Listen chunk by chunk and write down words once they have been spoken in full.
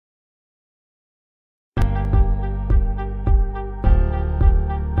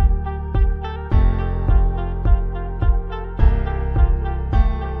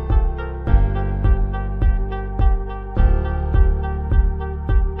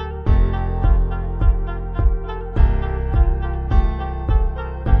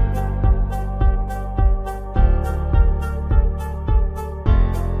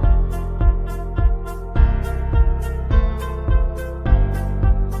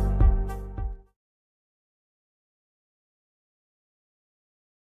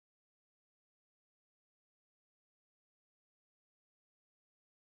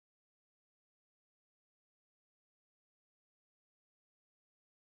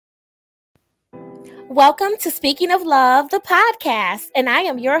Welcome to Speaking of Love, the podcast, and I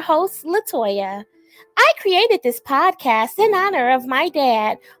am your host, Latoya. I created this podcast in honor of my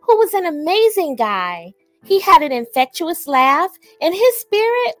dad, who was an amazing guy. He had an infectious laugh, and his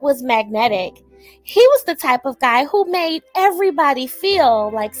spirit was magnetic. He was the type of guy who made everybody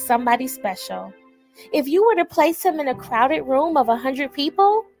feel like somebody special. If you were to place him in a crowded room of 100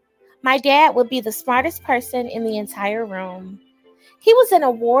 people, my dad would be the smartest person in the entire room. He was an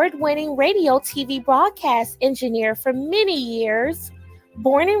award-winning radio TV broadcast engineer for many years.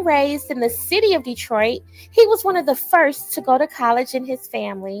 Born and raised in the city of Detroit, he was one of the first to go to college in his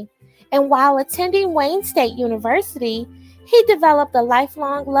family. And while attending Wayne State University, he developed a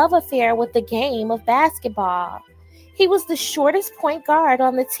lifelong love affair with the game of basketball. He was the shortest point guard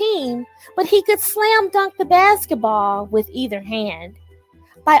on the team, but he could slam dunk the basketball with either hand.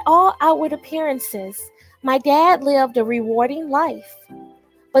 By all outward appearances, my dad lived a rewarding life,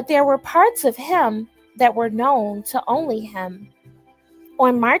 but there were parts of him that were known to only him.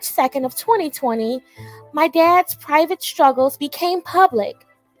 On March 2nd of 2020, my dad's private struggles became public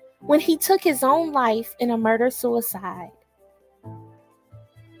when he took his own life in a murder-suicide.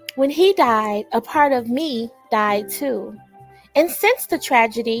 When he died, a part of me died too. And since the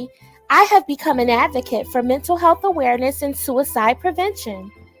tragedy, I have become an advocate for mental health awareness and suicide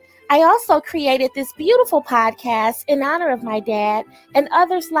prevention. I also created this beautiful podcast in honor of my dad and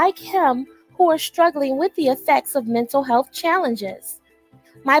others like him who are struggling with the effects of mental health challenges.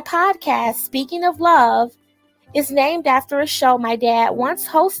 My podcast, Speaking of Love, is named after a show my dad once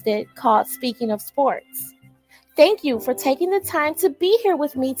hosted called Speaking of Sports. Thank you for taking the time to be here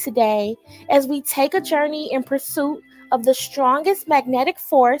with me today as we take a journey in pursuit of the strongest magnetic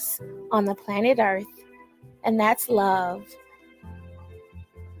force on the planet Earth, and that's love.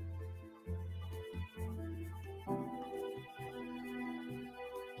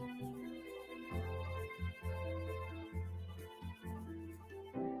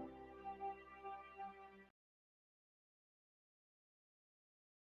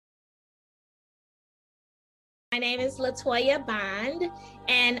 My name is Latoya Bond,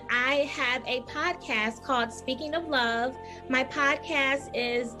 and I have a podcast called Speaking of Love. My podcast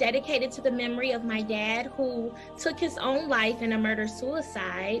is dedicated to the memory of my dad who took his own life in a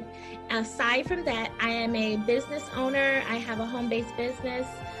murder-suicide. Aside from that, I am a business owner. I have a home-based business.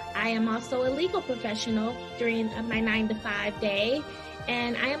 I am also a legal professional during my 9-to-5 day.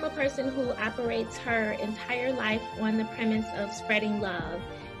 And I am a person who operates her entire life on the premise of spreading love.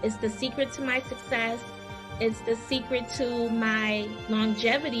 It's the secret to my success. It's the secret to my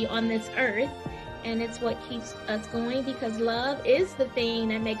longevity on this earth, and it's what keeps us going because love is the thing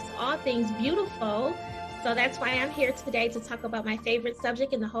that makes all things beautiful. So that's why I'm here today to talk about my favorite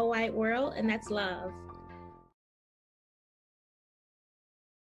subject in the whole wide world, and that's love.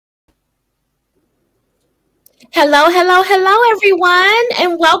 Hello, everyone,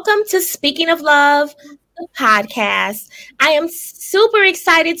 and welcome to Speaking of Love, the podcast. I am super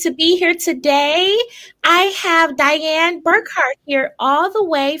excited to be here today. I have Dianne Burckhardt here all the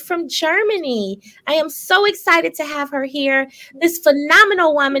way from Germany. I am so excited to have her here. This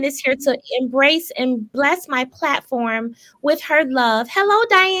phenomenal woman is here to embrace and bless my platform with her love. Hello,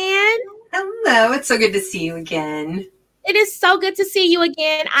 Dianne. Hello, it's so good to see you again. It is so good to see you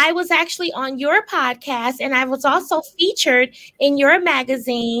again. I was actually on your podcast, and I was also featured in your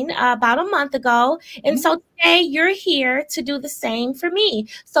magazine about a month ago. And so today you're here to do the same for me.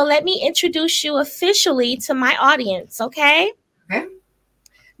 So let me introduce you officially to my audience, okay? Okay.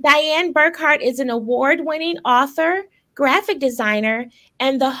 Dianne Burckhardt is an award-winning author, graphic designer,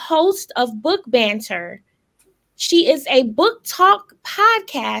 and the host of Book Banter. She is a book talk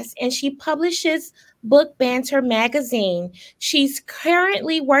podcast, and she publishes Book Banter Magazine. She's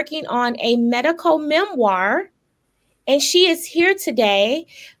currently working on a medical memoir, and she is here today.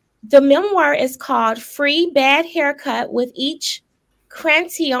 The memoir is called Free Bad Haircut with Each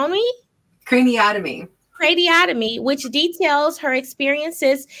Craniotomy, which details her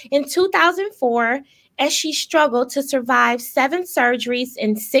experiences in 2004 as she struggled to survive 7 surgeries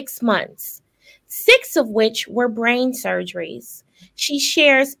in 6 months, 6 of which were brain surgeries. She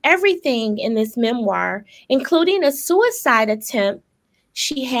shares everything in this memoir, including a suicide attempt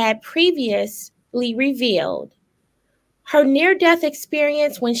she had previously revealed, her near-death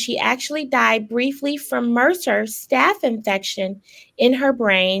experience when she actually died briefly from MRSA staph infection in her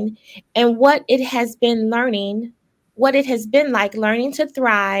brain, and what it has been like learning to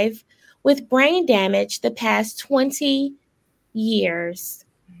thrive with brain damage the past 20 years.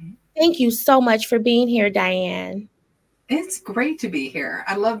 Thank you so much for being here, Dianne. It's great to be here.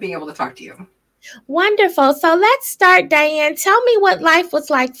 I love being able to talk to you. Wonderful. So let's start, Dianne. Tell me what life was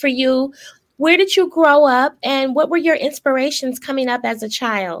like for you Where did you grow up, and what were your inspirations coming up as a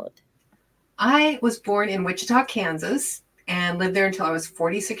child? I was born in Wichita, Kansas, and lived there until I was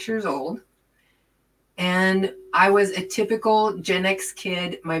 46 years old. And I was a typical Gen X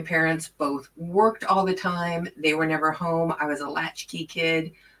kid. My parents both worked all the time. They were never home. I was a latchkey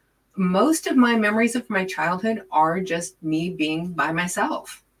kid. Most of my memories of my childhood are just me being by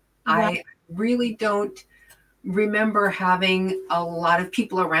myself. Wow. I really don't remember having a lot of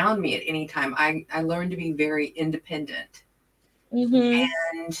people around me at any time. I learned to be very independent. Mm-hmm.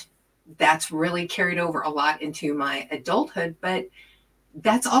 And that's really carried over a lot into my adulthood. But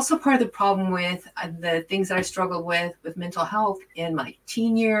that's also part of the problem with the things that I struggled with mental health in my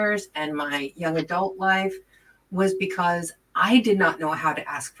teen years and my young adult life was because I did not know how to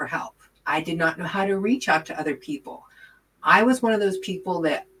ask for help. I did not know how to reach out to other people. I was one of those people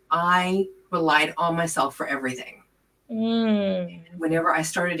that I relied on myself for everything. Mm. Whenever I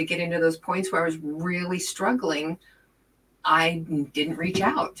started to get into those points where I was really struggling, I didn't reach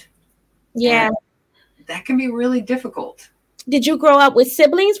out. Yeah. And that can be really difficult. Did you grow up with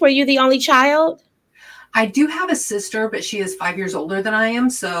siblings? Were you the only child? I do have a sister, but she is 5 years older than I am.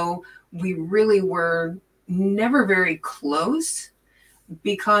 So we really were never very close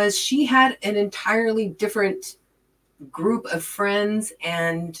because she had an entirely different group of friends.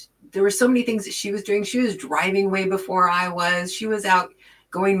 And there were so many things that she was doing. She was driving way before I was. She was out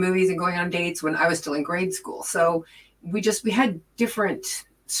going movies and going on dates when I was still in grade school. So we had different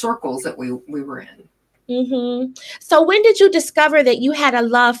circles that we were in. Mm-hmm. So when did you discover that you had a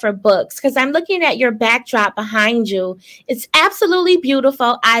love for books? Because I'm looking at your backdrop behind you. It's absolutely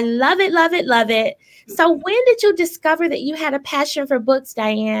beautiful. I love it, love it, love it. So when did you discover that you had a passion for books,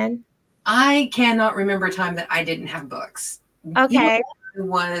 Dianne? I cannot remember a time that I didn't have books. Even Okay.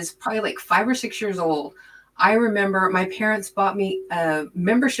 when I was probably like 5 or 6 years old, I remember my parents bought me a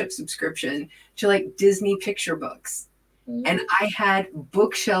membership subscription to like Disney picture books. And I had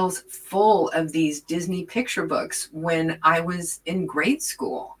bookshelves full of these Disney picture books when I was in grade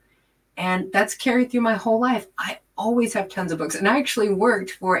school. And that's carried through my whole life. I always have tons of books. And I actually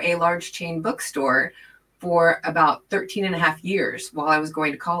worked for a large chain bookstore for about 13 and a half years while I was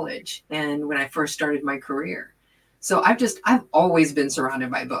going to college and when I first started my career. So I've always been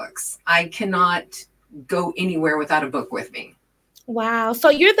surrounded by books. I cannot go anywhere without a book with me. Wow. So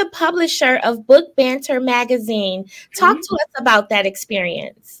you're the publisher of Book Banter Magazine. Talk Mhm. to us about that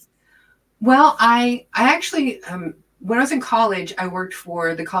experience. Well, I actually, when I was in college, I worked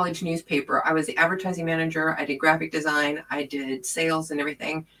for the college newspaper. I was the advertising manager. I did graphic design. I did sales and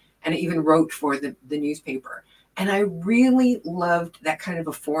everything. And I even wrote for the newspaper. And I really loved that kind of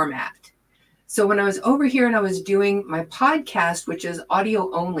a format. So when I was over here and I was doing my podcast, which is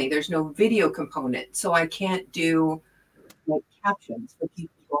audio only, there's no video component. So I can't do like captions for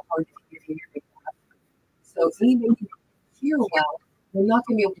people who are hard to hear. So even if you hear well, you're not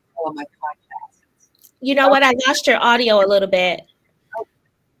going to be able to follow my podcast. You know what? I lost your audio a little bit.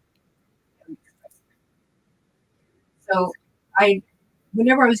 So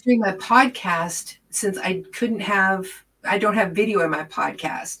whenever I was doing my podcast, since I don't have video in my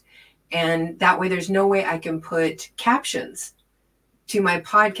podcast, and that way there's no way I can put captions to my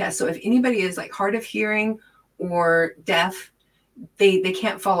podcast. So if anybody is like hard of hearing or deaf, they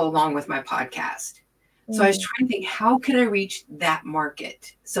can't follow along with my podcast. So I was trying to think, how can I reach that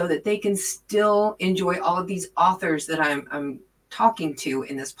market so that they can still enjoy all of these authors that I'm talking to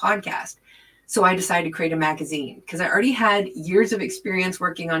in this podcast? So I decided to create a magazine because I already had years of experience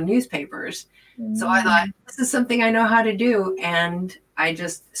working on newspapers. So I thought, this is something I know how to do. And I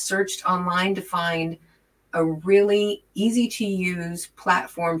just searched online to find a really easy to use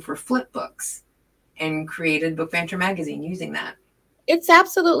platform for flip books and created Book Banter Magazine using that. It's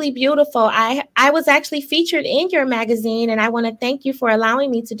absolutely beautiful. I was actually featured in your magazine, and I want to thank you for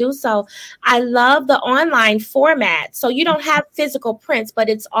allowing me to do so. I love the online format. So you don't have physical prints, but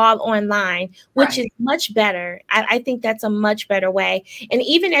it's all online, which is much better. I think that's a much better way. And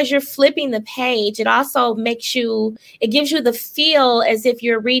even as you're flipping the page, it also it gives you the feel as if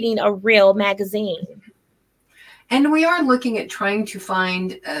you're reading a real magazine. And we are looking at trying to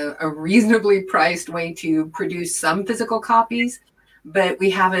find a reasonably priced way to produce some physical copies, but we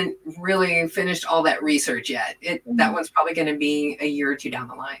haven't really finished all that research yet. That one's probably going to be a year or two down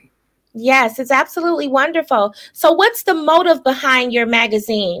the line. Yes, it's absolutely wonderful. So what's the motive behind your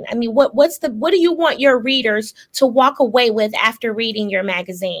magazine? I mean, what do you want your readers to walk away with after reading your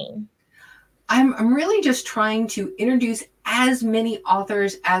magazine? I'm really just trying to introduce as many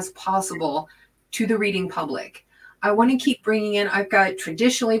authors as possible to the reading public. I want to keep bringing in, I've got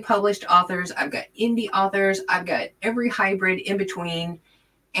traditionally published authors, I've got indie authors, I've got every hybrid in between.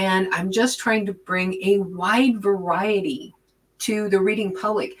 And I'm just trying to bring a wide variety to the reading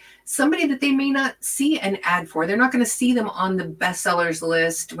public. Somebody that they may not see an ad for. They're not going to see them on the bestsellers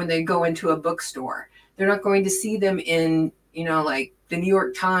list when they go into a bookstore. They're not going to see them in, like the New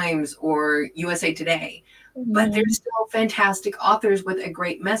York Times or USA Today. But they're still fantastic authors with a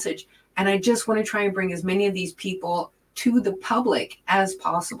great message. And I just want to try and bring as many of these people to the public as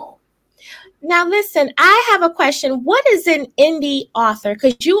possible. Now, listen, I have a question. What is an indie author?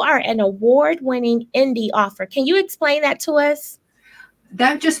 Because you are an award-winning indie author. Can you explain that to us?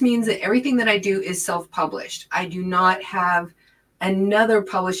 That just means that everything that I do is self-published. I do not have another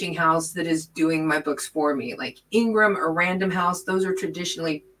publishing house that is doing my books for me, like Ingram or Random House. Those are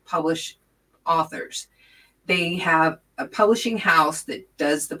traditionally published authors. They have a publishing house that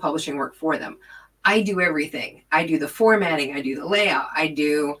does the publishing work for them. I do everything. I do the formatting. I do the layout. I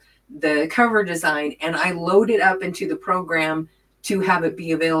do the cover design, and I load it up into the program to have it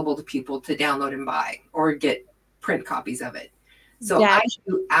be available to people to download and buy or get print copies of it. So I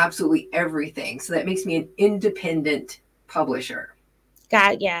do absolutely everything. So that makes me an independent publisher.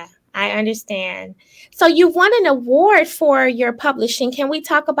 Yeah, I understand. So you won an award for your publishing. Can we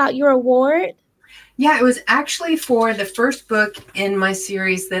talk about your award? Yeah, it was actually for the first book in my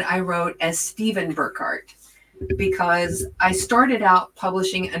series that I wrote as Dianne Burckhardt, because I started out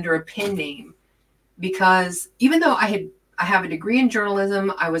publishing under a pen name, because even though I have a degree in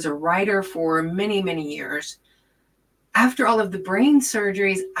journalism, I was a writer for many, many years. After all of the brain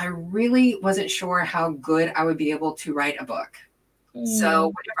surgeries, I really wasn't sure how good I would be able to write a book.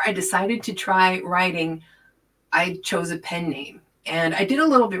 So whenever I decided to try writing, I chose a pen name. And I did a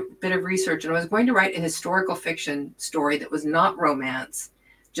little bit of research, and I was going to write a historical fiction story that was not romance,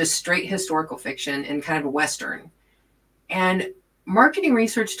 just straight historical fiction and kind of a Western. And marketing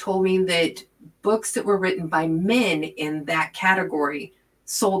research told me that books that were written by men in that category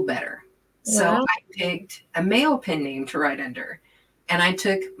sold better. So I picked a male pen name to write under. And I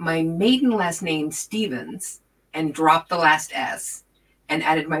took my maiden last name, Stevens, and dropped the last S and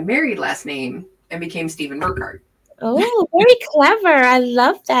added my married last name and became Dianne Burckhardt. Oh, very clever. I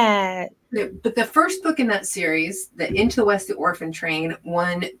love that. But the first book in that series, the Into the West, the Orphan Train,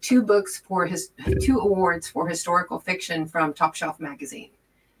 won 2 awards for historical fiction from Top Shelf Magazine.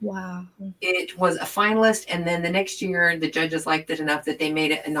 Wow. It was a finalist, and then the next year, the judges liked it enough that they made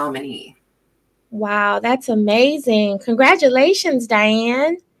it a nominee. Wow, that's amazing. Congratulations,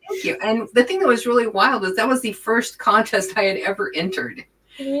 Dianne. Thank you. And the thing that was really wild was that was the first contest I had ever entered.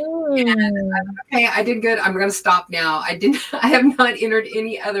 And okay, I did good. I'm going to stop now. I have not entered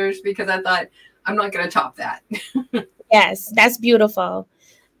any others because I thought I'm not going to top that. Yes, that's beautiful.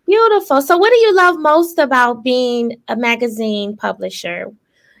 Beautiful. So what do you love most about being a magazine publisher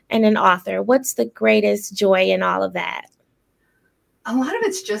and an author? What's the greatest joy in all of that? A lot of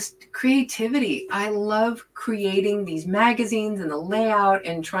it's just creativity. I love creating these magazines and the layout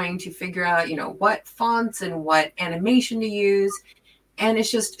and trying to figure out, what fonts and what animation to use. And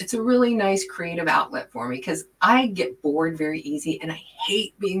it's a really nice creative outlet for me because I get bored very easy and I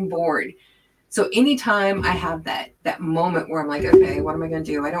hate being bored. So anytime I have that moment where I'm like, okay, what am I going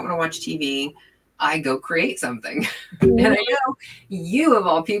to do? I don't want to watch TV. I go create something. And I know you of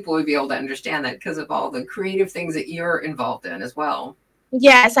all people would be able to understand that because of all the creative things that you're involved in as well.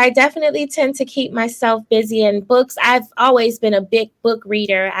 Yes, I definitely tend to keep myself busy in books. I've always been a big book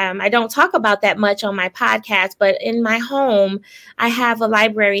reader. I don't talk about that much on my podcast, but in my home, I have a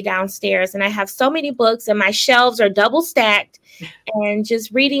library downstairs and I have so many books and my shelves are double stacked. And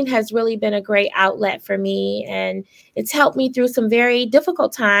just reading has really been a great outlet for me. And it's helped me through some very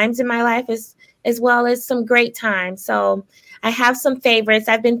difficult times in my life as well as some great times. So I have some favorites.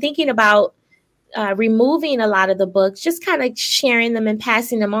 I've been thinking about removing a lot of the books, just kind of sharing them and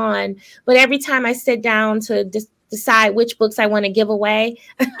passing them on. But every time I sit down to decide which books I want to give away,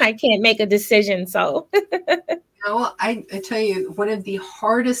 I can't make a decision. So, well, I tell you, one of the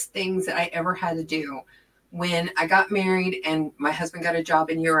hardest things that I ever had to do when I got married and my husband got a job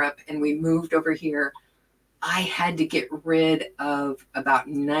in Europe and we moved over here, I had to get rid of about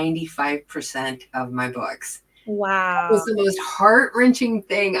 95% of my books. Wow. It was the most heart-wrenching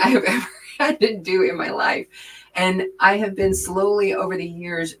thing I have ever had to do in my life. And I have been slowly over the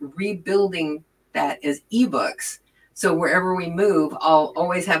years rebuilding that as ebooks. So wherever we move, I'll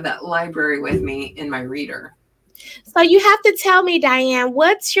always have that library with me in my reader. So you have to tell me, Dianne,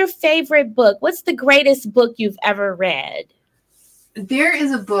 what's your favorite book? What's the greatest book you've ever read? There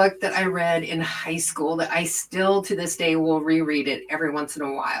is a book that I read in high school that I still to this day will reread it every once in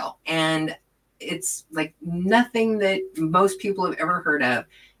a while. And it's like nothing that most people have ever heard of.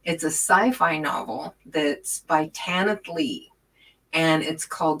 It's a sci-fi novel that's by Tanith Lee. and it's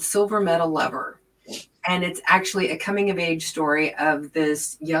called Silver Medal Lover. And it's actually a coming of age story of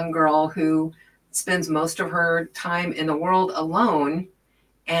this young girl who spends most of her time in the world alone,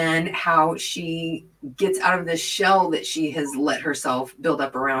 and how she gets out of this shell that she has let herself build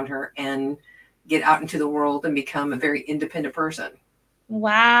up around her and get out into the world and become a very independent person.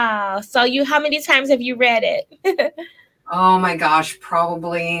 Wow. So how many times have you read it? Oh my gosh,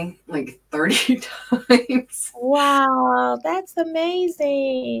 probably like 30 times. Wow, that's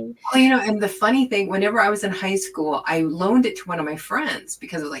amazing. Well, and the funny thing, whenever I was in high school, I loaned it to one of my friends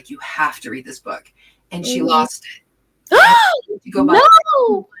because I was like, you have to read this book. And she Mhm. lost it. And to go buy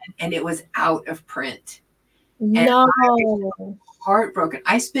No, and it was out of print. And no. I was heartbroken.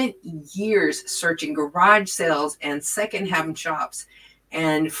 I spent years searching garage sales and secondhand shops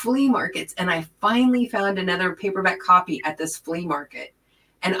and flea markets. And I finally found another paperback copy at this flea market.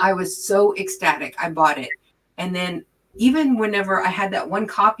 And I was so ecstatic. I bought it. And then even whenever I had that one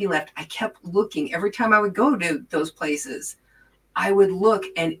copy left, I kept looking. Every time I would go to those places, I would look,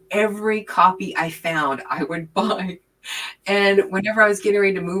 and every copy I found, I would buy. And whenever I was getting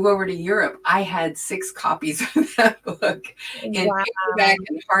ready to move over to Europe, I had 6 copies of that book in Wow. paperback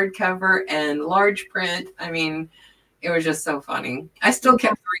and hardcover and large print. I mean, it was just so funny. I still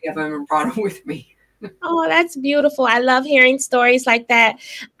kept 3 of them and brought them with me. Oh, that's beautiful. I love hearing stories like that.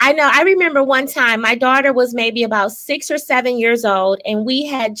 I know. I remember one time my daughter was maybe about 6 or 7 years old, and we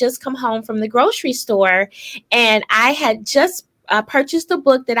had just come home from the grocery store, and I had just purchased a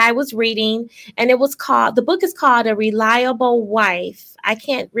book that I was reading, and the book is called A Reliable Wife. I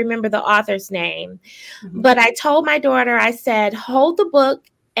can't remember the author's name, Mhm. but I told my daughter, I said, hold the book,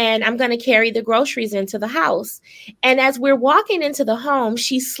 and I'm going to carry the groceries into the house. And as we're walking into the home,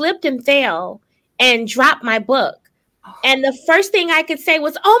 she slipped and fell and dropped my book. And the first thing I could say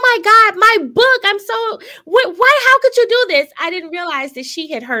was, "Oh my God, my book! I'm so why? How could you do this?" I didn't realize that she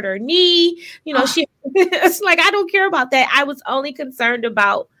had hurt her knee. It's like I don't care about that. I was only concerned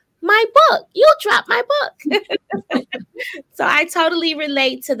about my book. You dropped my book. So I totally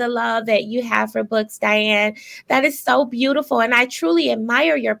relate to the love that you have for books, Dianne. That is so beautiful, and I truly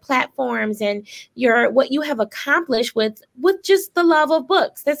admire your platforms and what you have accomplished with just the love of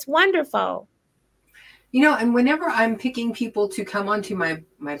books. That's wonderful. And whenever I'm picking people to come onto my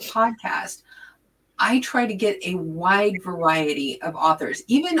podcast, I try to get a wide variety of authors,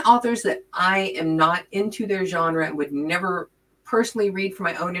 even authors that I am not into their genre and would never personally read for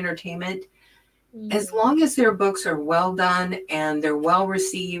my own entertainment. As long as their books are well done and they're well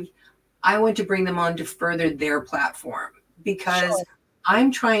received, I want to bring them on to further their platform, because Sure.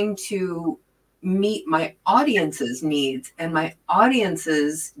 I'm trying to meet my audience's needs and my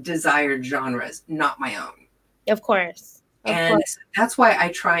audience's desired genres, not my own. Of course. Of And course. that's why I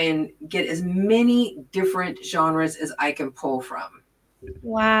try and get as many different genres as I can pull from.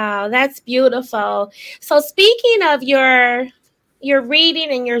 Wow, that's beautiful. So speaking of your reading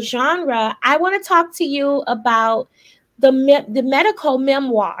and your genre, I want to talk to you about the medical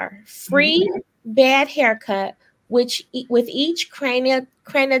memoir, Free Mhm. Bad Haircut, with each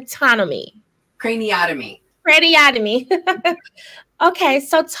craniotomy. Craniotomy. Craniotomy. Okay,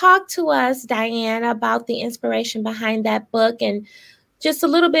 so talk to us, Dianne, about the inspiration behind that book and just a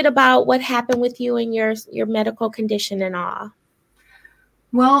little bit about what happened with you and your medical condition and all.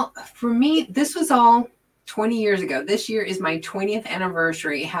 Well, for me, this was all 20 years ago. This year is my 20th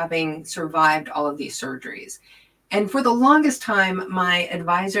anniversary having survived all of these surgeries. And for the longest time, my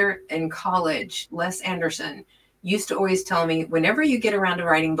advisor in college, Les Anderson, used to always tell me, whenever you get around to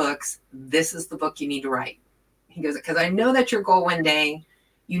writing books, this is the book you need to write. He goes, because I know that's your goal one day.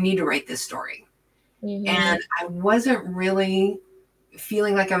 You need to write this story. Mm-hmm. And I wasn't really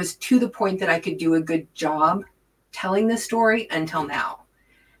feeling like I was to the point that I could do a good job telling this story until now.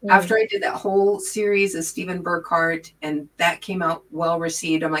 After I did that whole series of Dianne Burckhardt and that came out well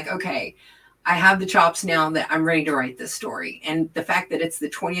received, I'm like, okay, I have the chops now that I'm ready to write this story. And the fact that it's the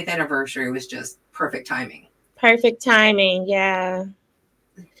 20th anniversary was just perfect timing. Perfect timing, yeah.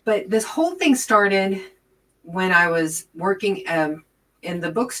 But this whole thing started when I was working in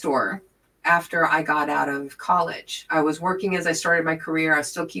the bookstore after I got out of college. I was working as I started my career. I was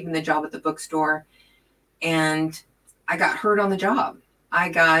still keeping the job at the bookstore, and I got hurt on the job.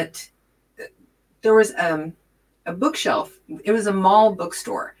 There was a bookshelf. It was a mall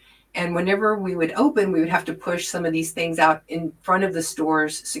bookstore. And whenever we would open, we would have to push some of these things out in front of the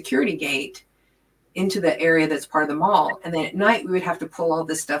store's security gate into the area that's part of the mall. And then at night, we would have to pull all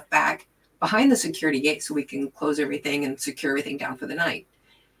this stuff back behind the security gate so we can close everything and secure everything down for the night.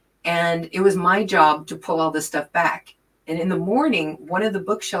 And it was my job to pull all this stuff back. And in the morning, one of the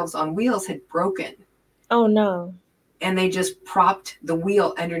bookshelves on wheels had broken. Oh no. and they just propped the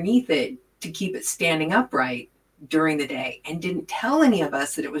wheel underneath it to keep it standing upright during the day and didn't tell any of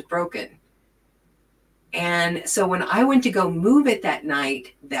us that it was broken. And so when I went to go move it that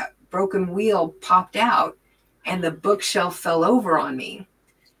night, that broken wheel popped out and the bookshelf fell over on me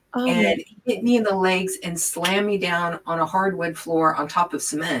and hit me in the legs and slammed me down on a hardwood floor on top of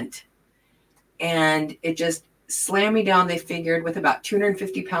cement. And it just slammed me down, they figured, with about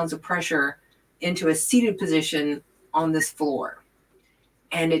 250 pounds of pressure into a seated position on this floor.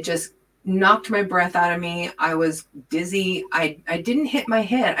 And it just knocked my breath out of me. I was dizzy. I didn't hit my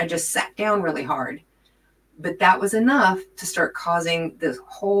head. I just sat down really hard. But that was enough to start causing this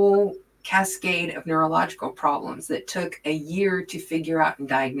whole cascade of neurological problems that took a year to figure out and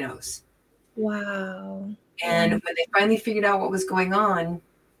diagnose. Wow. And when they finally figured out what was going on,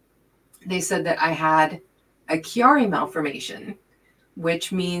 they said that I had a Chiari malformation,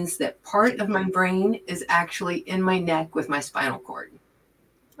 which means that part of my brain is actually in my neck with my spinal cord.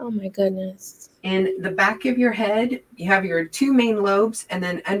 Oh my goodness. In the back of your head, you have your two main lobes, and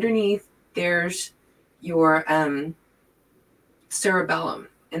then underneath there's your cerebellum.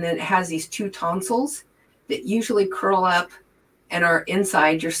 And then it has these two tonsils that usually curl up and are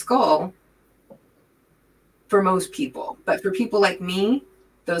inside your skull for most people. But for people like me,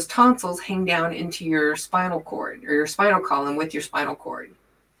 those tonsils hang down into your spinal cord or your spinal column with your spinal cord.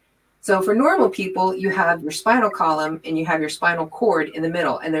 So for normal people, you have your spinal column and you have your spinal cord in the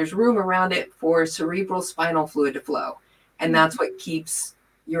middle, and there's room around it for cerebral spinal fluid to flow. And that's what keeps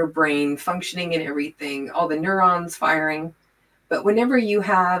your brain functioning and everything, all the neurons firing. But whenever you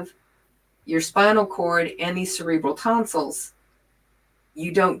have your spinal cord and these cerebral tonsils,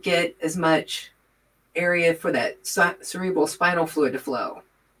 you don't get as much area for that cerebral spinal fluid to flow.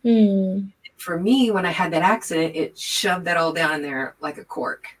 For me, when I had that accident, it shoved that all down in there like a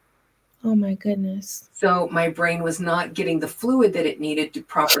cork. Oh my goodness. So my brain was not getting the fluid that it needed to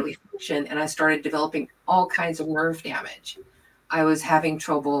properly function, and I started developing all kinds of nerve damage. I was having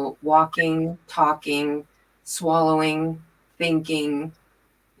trouble walking, talking, swallowing, thinking.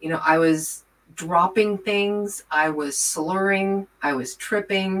 I was dropping things. I was slurring. I was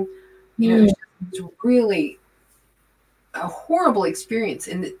tripping. It was really a horrible experience.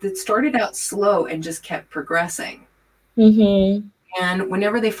 And it started out slow and just kept progressing. And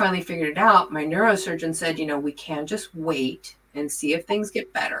whenever they finally figured it out, my neurosurgeon said, we can't just wait and see if things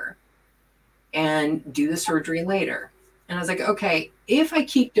get better and do the surgery later. And I was like, okay, if I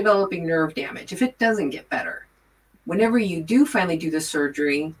keep developing nerve damage, if it doesn't get better, whenever you do finally do the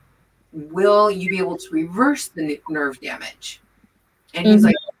surgery, will you be able to reverse the nerve damage? And he's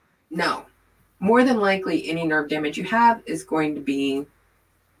like, no, more than likely any nerve damage you have is going to be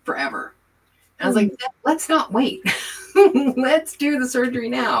forever. And I was like, let's not wait. Let's do the surgery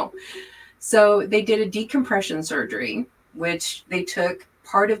now. So they did a decompression surgery, which they took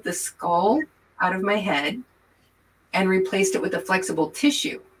part of the skull out of my head and replaced it with a flexible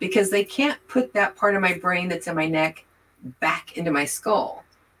tissue, because they can't put that part of my brain that's in my neck back into my skull.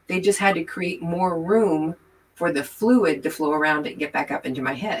 They just had to create more room for the fluid to flow around it and get back up into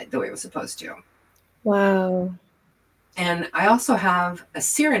my head the way it was supposed to. Wow. And I also have a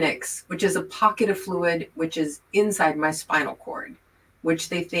syrinx, which is a pocket of fluid which is inside my spinal cord, which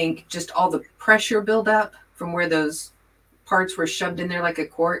they think just all the pressure buildup from where those parts were shoved in there like a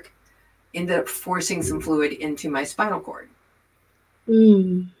cork ended up forcing some fluid into my spinal cord.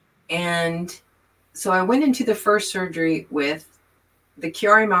 And so I went into the first surgery with the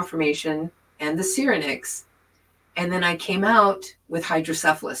Chiari malformation and the syrinx, and then I came out with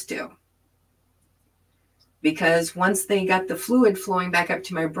hydrocephalus too. Because once they got the fluid flowing back up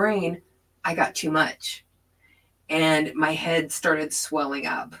to my brain, I got too much. And my head started swelling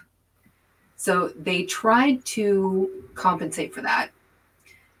up. So they tried to compensate for that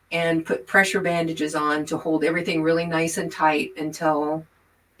and put pressure bandages on to hold everything really nice and tight until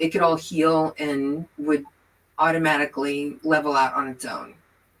it could all heal and would automatically level out on its own.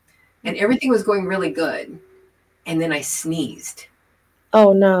 And everything was going really good. And then I sneezed.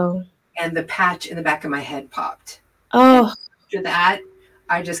 Oh, no. And the patch in the back of my head popped. Oh. And after that,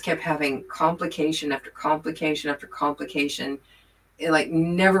 I just kept having complication after complication after complication. It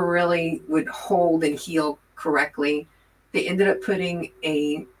never really would hold and heal correctly. They ended up putting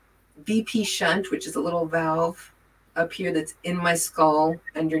a VP shunt, which is a little valve up here that's in my skull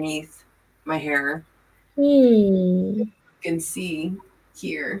underneath my hair. You can see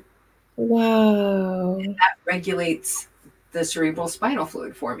here. Wow. And that regulates the cerebral spinal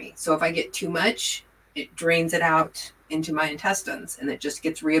fluid for me. So if I get too much, it drains it out into my intestines and it just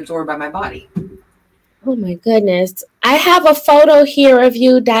gets reabsorbed by my body. Oh my goodness. I have a photo here of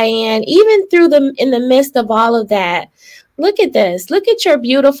you, Dianne, even in the midst of all of that. Look at this. Look at your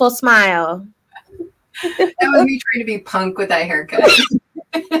beautiful smile. That was me trying to be punk with that haircut.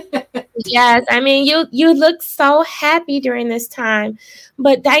 Yes, I mean you look so happy during this time.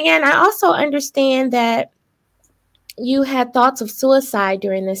 But Dianne, I also understand that you had thoughts of suicide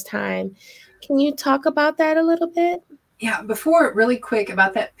during this time. Can you talk about that a little bit? Yeah, before, really quick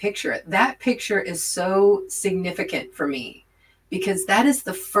about that picture is so significant for me because that is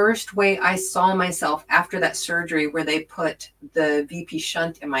the first way I saw myself after that surgery where they put the VP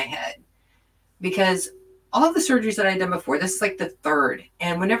shunt in my head. Because all of the surgeries that I'd done before, this is like the third.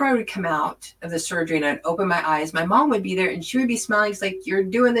 And whenever I would come out of the surgery and I'd open my eyes, my mom would be there and she would be smiling. She's like, "You're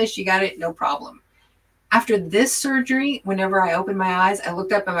doing this, you got it, no problem." After this surgery, whenever I opened my eyes, I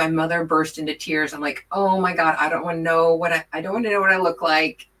looked up and my mother burst into tears. I'm like, "Oh my God, I don't want to know I don't want to know what I look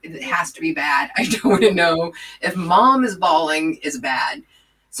like. It has to be bad. I don't want to know if mom is bawling is bad."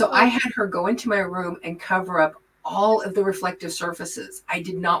 So I had her go into my room and cover up all of the reflective surfaces. I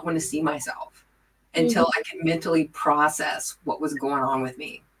did not want to see myself until I could mentally process what was going on with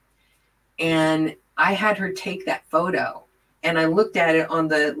me. And I had her take that photo and I looked at it on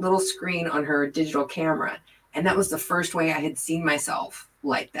the little screen on her digital camera. And that was the first way I had seen myself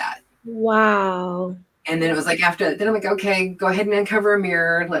like that. Wow. And then it was like after that, then I'm like, okay, go ahead and uncover a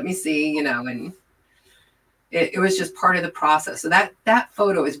mirror. Let me see, and it was just part of the process. So that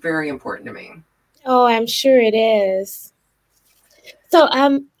photo is very important to me. Oh, I'm sure it is. So,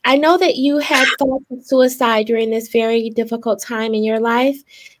 I know that you had thoughts of suicide during this very difficult time in your life.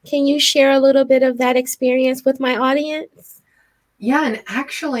 Can you share a little bit of that experience with my audience? Yeah, and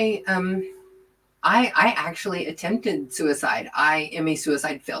actually, I actually attempted suicide. I am a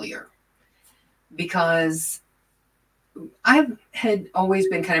suicide failure because I had always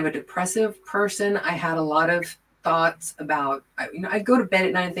been kind of a depressive person. I had a lot of thoughts about, I'd go to bed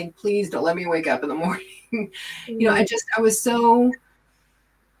at night and think, please don't let me wake up in the morning. I was so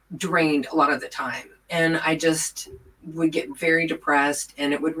drained a lot of the time. And I just would get very depressed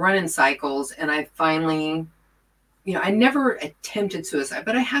and it would run in cycles. And I finally, I never attempted suicide,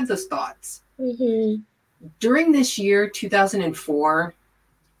 but I had those thoughts. Mm-hmm. During this year, 2004,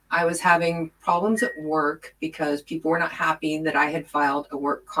 I was having problems at work because people were not happy that I had filed a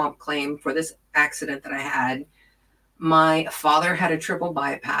work comp claim for this accident that I had. My father had a triple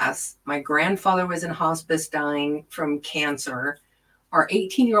bypass. My grandfather was in hospice dying from cancer. Our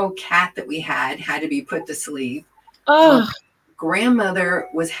 18-year-old cat that we had to be put to sleep. My Oh, grandmother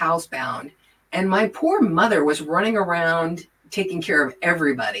was housebound. And my poor mother was running around taking care of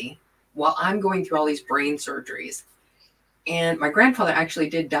everybody while I'm going through all these brain surgeries. And my grandfather actually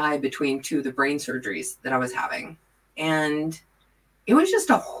did die between two of the brain surgeries that I was having. And it was just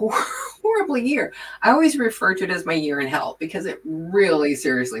a horrible year. I always refer to it as my year in hell because it really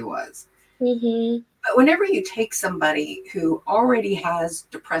seriously was. mm-hmm. But whenever you take somebody who already has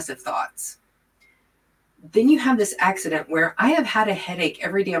depressive thoughts, then you have this accident where I have had a headache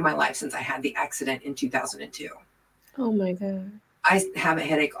every day of my life since I had the accident in 2002. Oh my God. I have a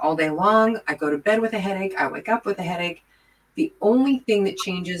headache all day long. I go to bed with a headache. I wake up with a headache. The only thing that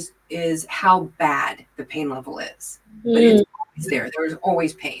changes is how bad the pain level is. But it's always there. There's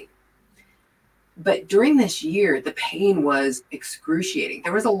always pain. But during this year, the pain was excruciating.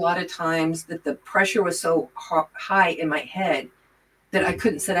 There was a lot of times that the pressure was so high in my head that I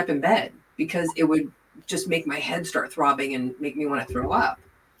couldn't sit up in bed because it would just make my head start throbbing and make me want to throw up.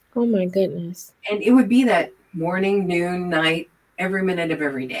 Oh my goodness. And it would be that morning, noon, night, every minute of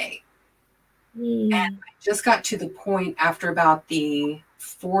every day. And I just got to the point after about the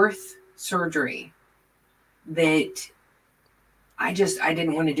fourth surgery that I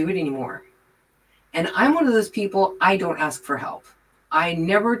didn't want to do it anymore. And I'm one of those people, I don't ask for help. I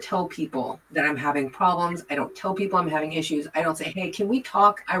never tell people that I'm having problems. I don't tell people I'm having issues. I don't say, hey, can we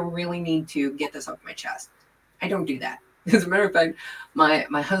talk? I really need to get this off my chest. I don't do that. As a matter of fact,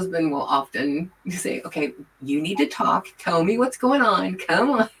 my husband will often say, okay, you need to talk. Tell me what's going on.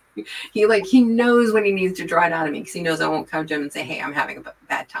 Come on. He knows when he needs to draw it out of me because he knows I won't come to him and say, hey, I'm having a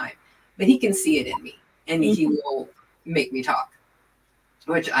bad time. But he can see it in me and he will make me talk,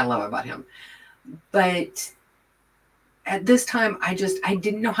 which I love about him. But at this time, I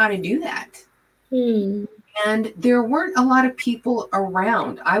didn't know how to do that. And there weren't a lot of people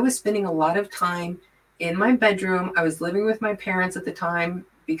around. I was spending a lot of time in my bedroom. I was living with my parents at the time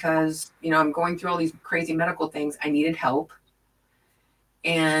because, I'm going through all these crazy medical things. I needed help.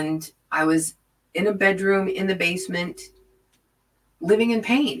 And I was in a bedroom in the basement, living in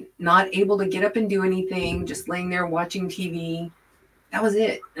pain, not able to get up and do anything, just laying there watching TV. That was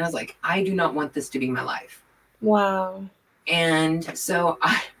it. And I was like, I do not want this to be my life. Wow. And so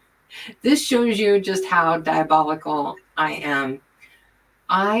this shows you just how diabolical I am.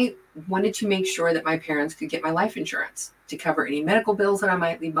 I wanted to make sure that my parents could get my life insurance to cover any medical bills that I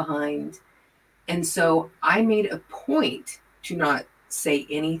might leave behind. And so I made a point to not say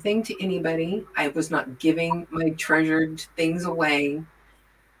anything to anybody. I was not giving my treasured things away.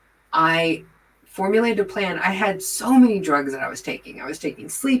 I formulated a plan. I had so many drugs that I was taking. I was taking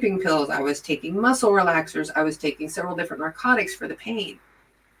sleeping pills. I was taking muscle relaxers. I was taking several different narcotics for the pain.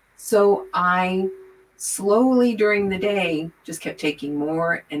 So I slowly during the day just kept taking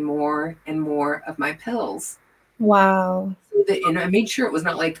more and more and more of my pills. Wow. And I made sure it was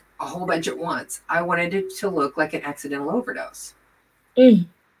not like a whole bunch at once. I wanted it to look like an accidental overdose. Mm.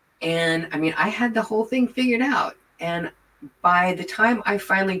 And I mean, I had the whole thing figured out. And by the time I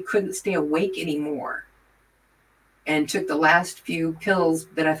finally couldn't stay awake anymore and took the last few pills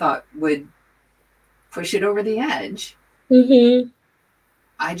that I thought would push it over the edge, Mm-hmm.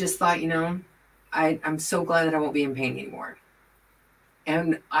 I just thought, I'm so glad that I won't be in pain anymore.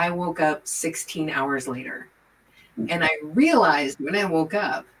 And I woke up 16 hours later. And I realized when I woke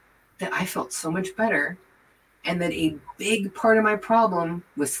up that I felt so much better and that a big part of my problem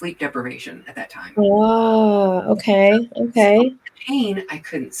was sleep deprivation at that time. Oh, okay. Okay. Pain, I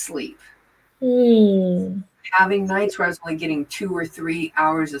couldn't sleep. Hmm. Having nights where I was only getting 2 or 3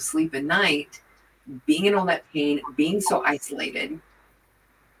 hours of sleep a night, being in all that pain, being so isolated,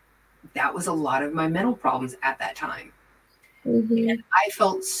 that was a lot of my mental problems at that time. Mm-hmm. And I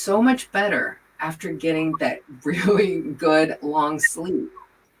felt so much better after getting that really good long sleep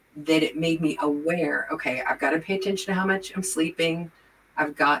that it made me aware, okay, I've got to pay attention to how much I'm sleeping.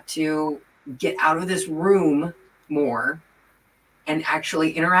 I've got to get out of this room more and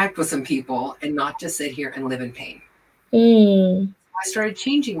actually interact with some people and not just sit here and live in pain. Mm. I started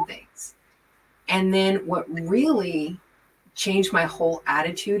changing things. And then what really changed my whole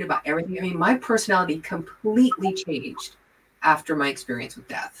attitude about everything, I mean, my personality completely changed after my experience with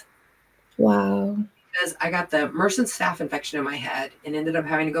death. Wow. Because I got the MRSA staph infection in my head and ended up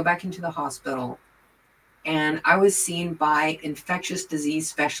having to go back into the hospital. And I was seen by infectious disease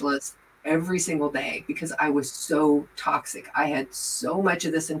specialists every single day because I was so toxic. I had so much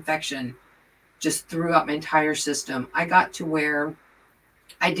of this infection just throughout my entire system. I got to where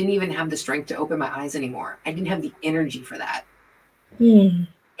I didn't even have the strength to open my eyes anymore. I didn't have the energy for that. Hmm.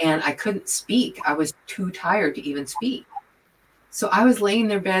 And I couldn't speak. I was too tired to even speak. So I was laying in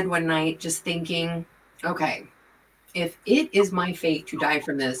their bed one night just thinking, okay, if it is my fate to die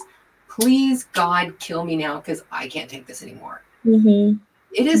from this, please, God, kill me now because I can't take this anymore. Mm-hmm.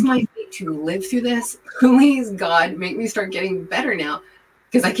 It is my fate to live through this. Please, God, make me start getting better now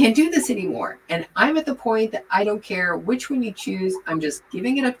because I can't do this anymore. And I'm at the point that I don't care which one you choose. I'm just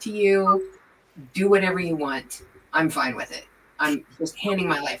giving it up to you. Do whatever you want. I'm fine with it. I'm just handing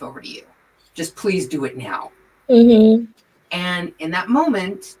my life over to you. Just please do it now. Mm-hmm. And in that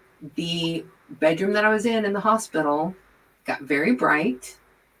moment, the bedroom that I was in the hospital got very bright.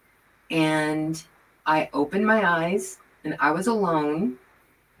 And I opened my eyes and I was alone.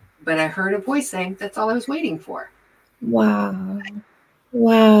 But I heard a voice saying, that's all I was waiting for. Wow.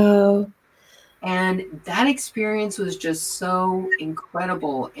 Wow. And that experience was just so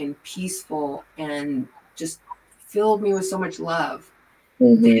incredible and peaceful and just filled me with so much love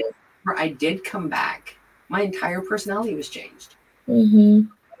Mm-hmm. that where I did come back, my entire personality was changed. Mm-hmm.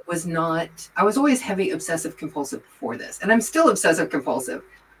 I was always heavy obsessive compulsive before this, and I'm still obsessive compulsive,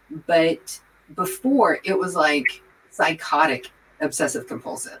 but before it was like psychotic obsessive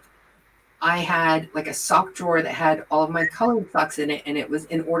compulsive. I had like a sock drawer that had all of my colored socks in it, and it was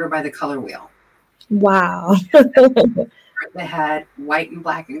in order by the color wheel. Wow. That had white and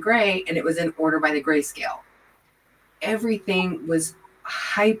black and gray, and it was in order by the grayscale. Everything was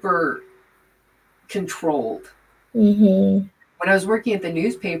hyper controlled. Mm-hmm. When I was working at the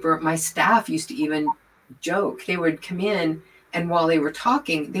newspaper, my staff used to even joke. They would come in, and while they were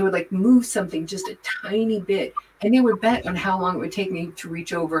talking, they would like move something just a tiny bit, and they would bet on how long it would take me to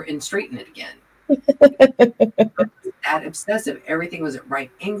reach over and straighten it again. That obsessive. Everything was at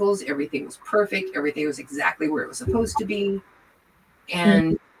right angles. Everything was perfect. Everything was exactly where it was supposed to be.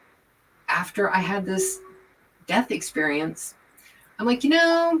 And after I had this death experience, I'm like,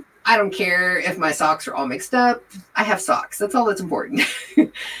 I don't care if my socks are all mixed up. I have socks. That's all that's important.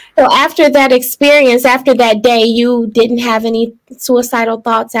 So after that experience, after that day, you didn't have any suicidal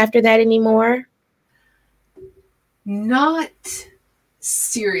thoughts after that anymore? Not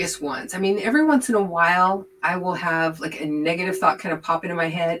serious ones. I mean, every once in a while, I will have like a negative thought kind of pop into my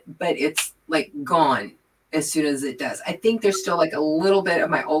head, but it's like gone. as soon as it does. I think there's still like a little bit of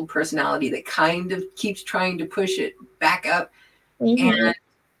my old personality that kind of keeps trying to push it back up. And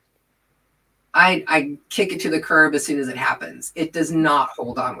I kick it to the curb as soon as it happens. It does not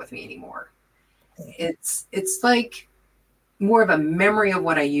hold on with me anymore. It's like more of a memory of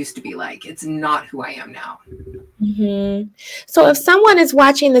what I used to be like. It's not who I am now. So if someone is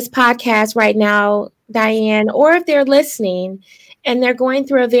watching this podcast right now, Dianne, or if they're listening and they're going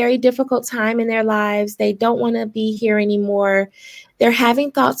through a very difficult time in their lives, they don't want to be here anymore, they're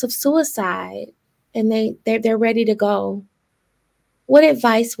having thoughts of suicide, and they're ready to go, what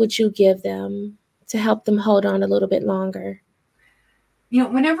advice would you give them to help them hold on a little bit longer? You know,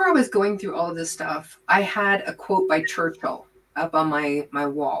 whenever I was going through all of this stuff, I had a quote by Churchill up on my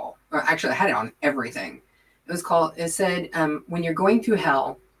wall. Or actually, I had it on everything. It said, when you're going through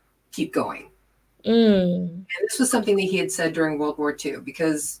hell, keep going. And this was something that he had said during World War II,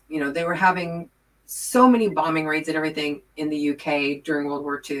 because, you know, they were having so many bombing raids and everything in the UK during World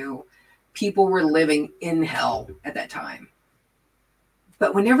War II. People were living in hell at that time.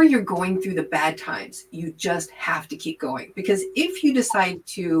 But whenever you're going through the bad times, you just have to keep going. Because if you decide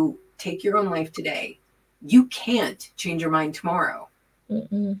to take your own life today, you can't change your mind tomorrow.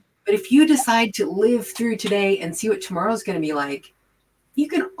 But if you decide to live through today and see what tomorrow's going to be like, you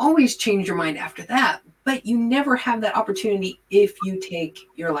can always change your mind after that. But you never have that opportunity if you take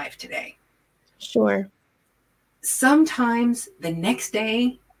your life today. Sure. Sometimes the next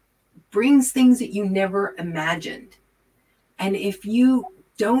day brings things that you never imagined. And if you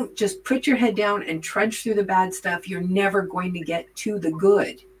don't just put your head down and trudge through the bad stuff, you're never going to get to the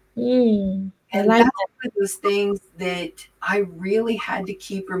good. And that's one of those things that I really had to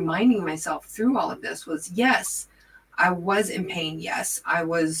keep reminding myself through all of this was, yes, I was in pain. Yes, I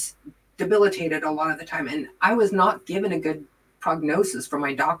was debilitated a lot of the time. And I was not given a good prognosis from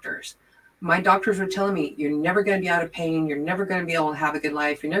my doctors. My doctors were telling me, you're never going to be out of pain. You're never going to be able to have a good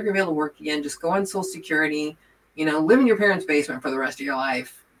life. You're never going to be able to work again. Just go on Social Security. You know, live in your parents' basement for the rest of your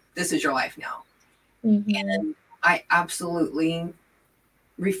life. This is your life now. And I absolutely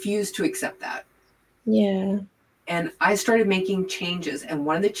refused to accept that. Yeah. And I started making changes. And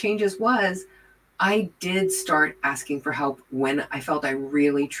one of the changes was I did start asking for help when I felt I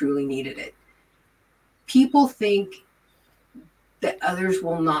really, truly needed it. People think that others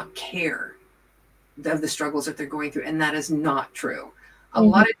will not care of the struggles that they're going through. And that is not true. A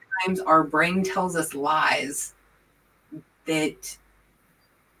lot of times our brain tells us lies that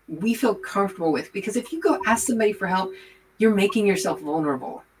we feel comfortable with, because if you go ask somebody for help, you're making yourself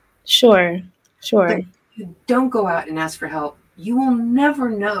vulnerable. Sure. But if you don't go out and ask for help, you will never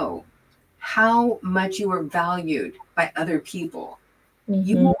know how much you are valued by other people.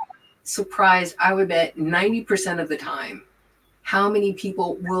 You will be surprised, I would bet 90% of the time, how many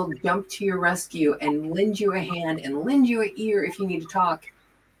people will jump to your rescue and lend you a hand and lend you an ear if you need to talk,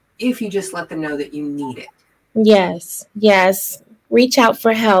 if you just let them know that you need it. Yes. Reach out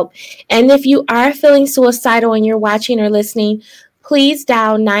for help. And if you are feeling suicidal and you're watching or listening, please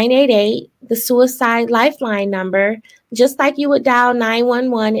dial 988, the suicide lifeline number, just like you would dial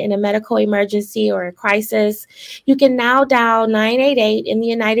 911 in a medical emergency or a crisis. You can now dial 988 in the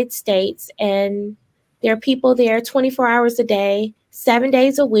United States, and there are people there 24 hours a day, 7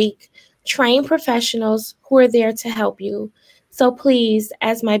 days a week, trained professionals who are there to help you. So please,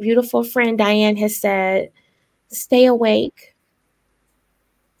 as my beautiful friend Dianne has said, stay awake,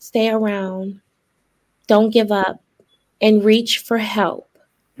 stay around, don't give up, and reach for help.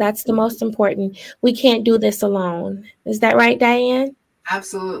 That's the most important. We can't do this alone. Is that right, Dianne?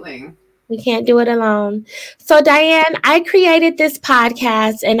 Absolutely. We can't do it alone. So, Dianne, I created this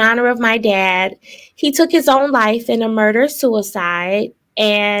podcast in honor of my dad. He took his own life in a murder-suicide,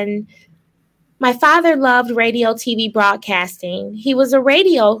 and my father loved radio TV broadcasting. He was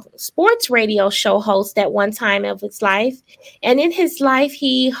a sports radio show host at one time of his life. And in his life,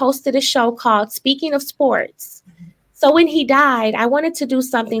 he hosted a show called Speaking of Sports. So when he died, I wanted to do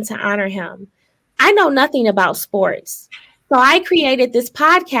something to honor him. I know nothing about sports. So I created this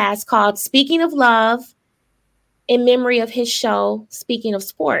podcast called Speaking of Love in memory of his show, Speaking of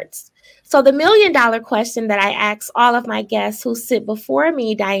Sports. So the $1 million question that I ask all of my guests who sit before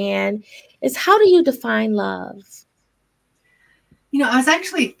me, Dianne, is how do you define love? You know, I was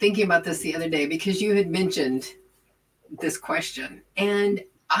actually thinking about this the other day because you had mentioned this question. And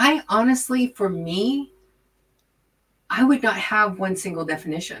I honestly, for me, I would not have one single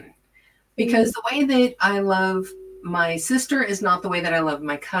definition, because the way that I love my sister is not the way that I love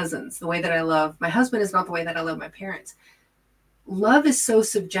my cousins. The way that I love my husband is not the way that I love my parents. Love is so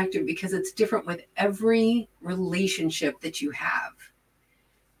subjective because it's different with every relationship that you have.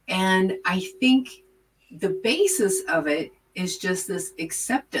 And I think the basis of it is just this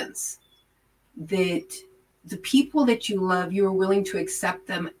acceptance that the people that you love, you are willing to accept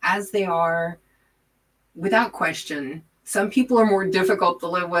them as they are without question. Some people are more difficult to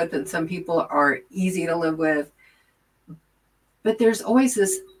live with and some people are easy to live with. But there's always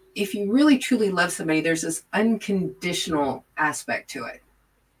this, if you really truly love somebody, there's this unconditional aspect to it.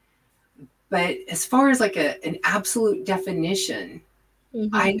 But as far as like an absolute definition,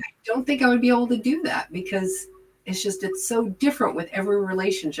 I don't think I would be able to do that because it's so different with every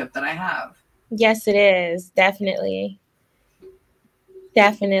relationship that I have. Yes, it is. Definitely.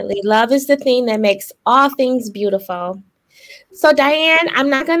 Definitely. Love is the thing that makes all things beautiful. So, Dianne, I'm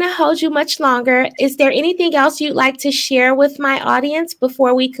not going to hold you much longer. Is there anything else you'd like to share with my audience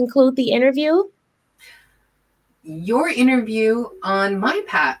before we conclude the interview? Your interview on my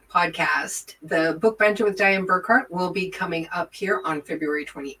podcast, the Book Banter with Dianne Burckhardt, will be coming up here on February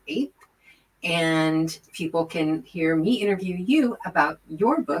 28th. And people can hear me interview you about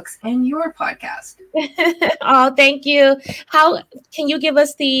your books and your podcast. Oh, thank you. How can you give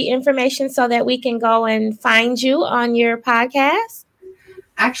us the information so that we can go and find you on your podcast?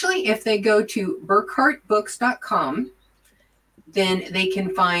 Actually, if they go to burkhartbooks.com, then they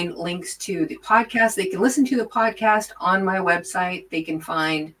can find links to the podcast. They can listen to the podcast on my website. They can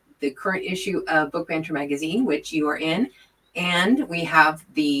find the current issue of Book Banter Magazine, which you are in. And we have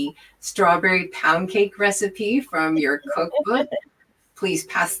the strawberry pound cake recipe from your cookbook, Please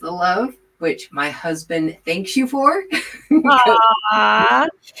Pass the Love, which my husband thanks you for. Aww.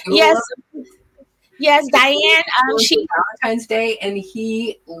 Yes. Yes, Dianne. She Valentine's Day, and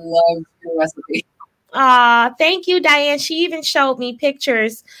he loves your recipe. Thank you, Dianne. She even showed me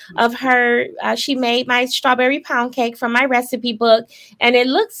pictures of her. She made my strawberry pound cake from my recipe book, and it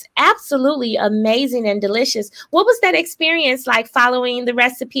looks absolutely amazing and delicious. What was that experience like following the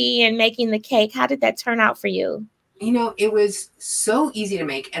recipe and making the cake? How did that turn out for you? You know, it was so easy to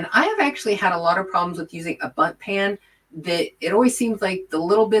make, and I have actually had a lot of problems with using a bundt pan. That it always seems like the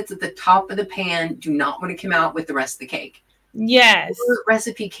little bits at the top of the pan do not want to come out with the rest of the cake. Yes. The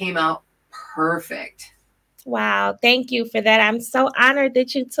recipe came out perfect. Wow. Thank you for that. I'm so honored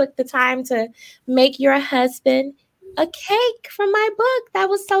that you took the time to make your husband a cake from my book. That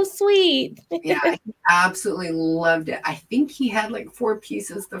was so sweet. Yeah, he absolutely loved it. I think he had like 4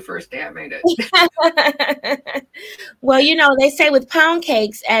 pieces the first day I made it. Well, you know, they say with pound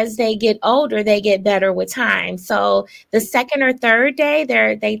cakes, as they get older, they get better with time. So the second or third day,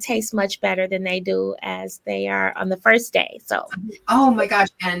 they taste much better than they do as they are on the first day. So, oh my gosh.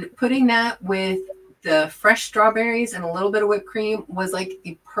 And putting that with the fresh strawberries and a little bit of whipped cream was like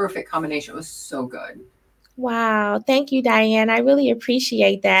the perfect combination. It was so good. Wow. Thank you, Dianne. I really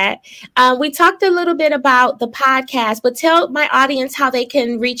appreciate that. We talked a little bit about the podcast, but tell my audience how they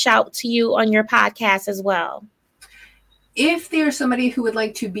can reach out to you on your podcast as well. If there's somebody who would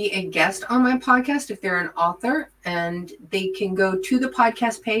like to be a guest on my podcast, if they're an author, and they can go to the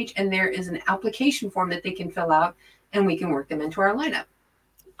podcast page and there is an application form that they can fill out and we can work them into our lineup.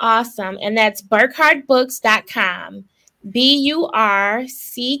 Awesome. And that's burkhartbooks.com.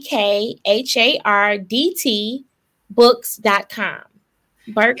 BURKHARDT books.com.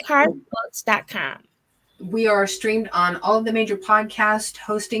 burkhartbooks.com. We are streamed on all of the major podcast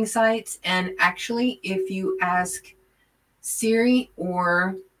hosting sites. And actually, if you ask Siri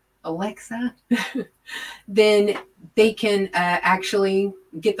or Alexa, then they can actually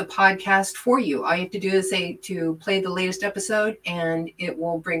get the podcast for you. All you have to do is say to play the latest episode and it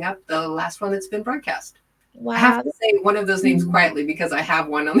will bring up the last one that's been broadcast. Wow. I have to say one of those names quietly because I have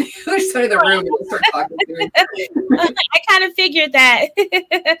one on the other side of the room and start talking to me. I kind of figured that.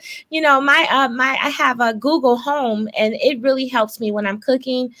 You know, I have a Google Home, and it really helps me when I'm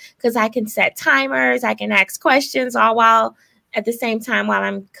cooking because I can set timers, I can ask questions all while at the same time while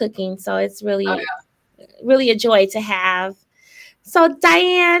I'm cooking. So it's really a joy to have. So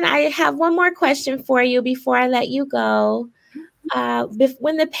Dianne, I have one more question for you before I let you go.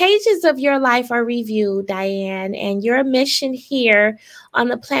 When the pages of your life are reviewed, Dianne, and your mission here on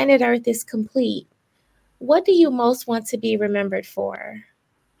the planet Earth is complete, what do you most want to be remembered for?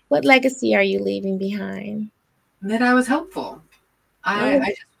 What legacy are you leaving behind? That I was helpful. I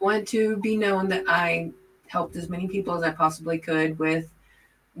just want to be known that I helped as many people as I possibly could with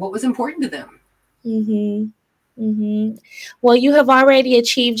what was important to them. Well, you have already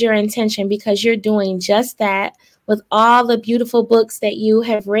achieved your intention because you're doing just that with all the beautiful books that you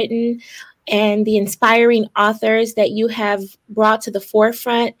have written and the inspiring authors that you have brought to the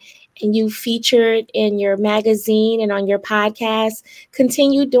forefront and you featured in your magazine and on your podcast.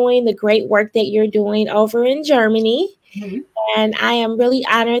 Continue doing the great work that you're doing over in Germany. Mhm. And I am really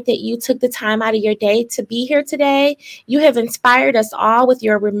honored that you took the time out of your day to be here today. You have inspired us all with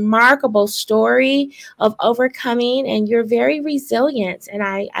your remarkable story of overcoming, and you're very resilient. And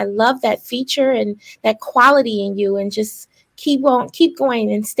I love that feature and that quality in you. And just keep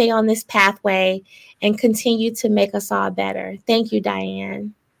going and stay on this pathway and continue to make us all better. Thank you,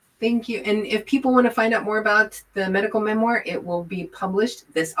 Dianne. Thank you. And if people want to find out more about the medical memoir, it will be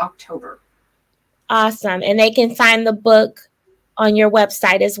published this October. Awesome. And they can find the book on your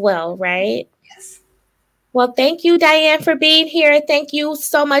website as well, right? Yes. Well, thank you, Dianne, for being here. Thank you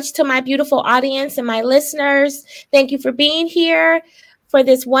so much to my beautiful audience and my listeners. Thank you for being here for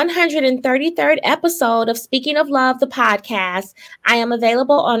this 133rd episode of Speaking of Love, the podcast. I am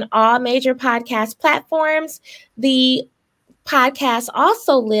available on all major podcast platforms. The podcast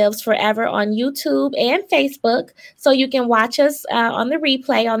also lives forever on YouTube and Facebook, so you can watch us on the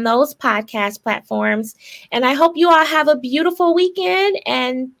replay on those podcast platforms. And I hope you all have a beautiful weekend,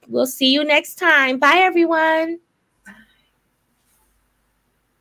 and we'll see you next time. Bye, everyone.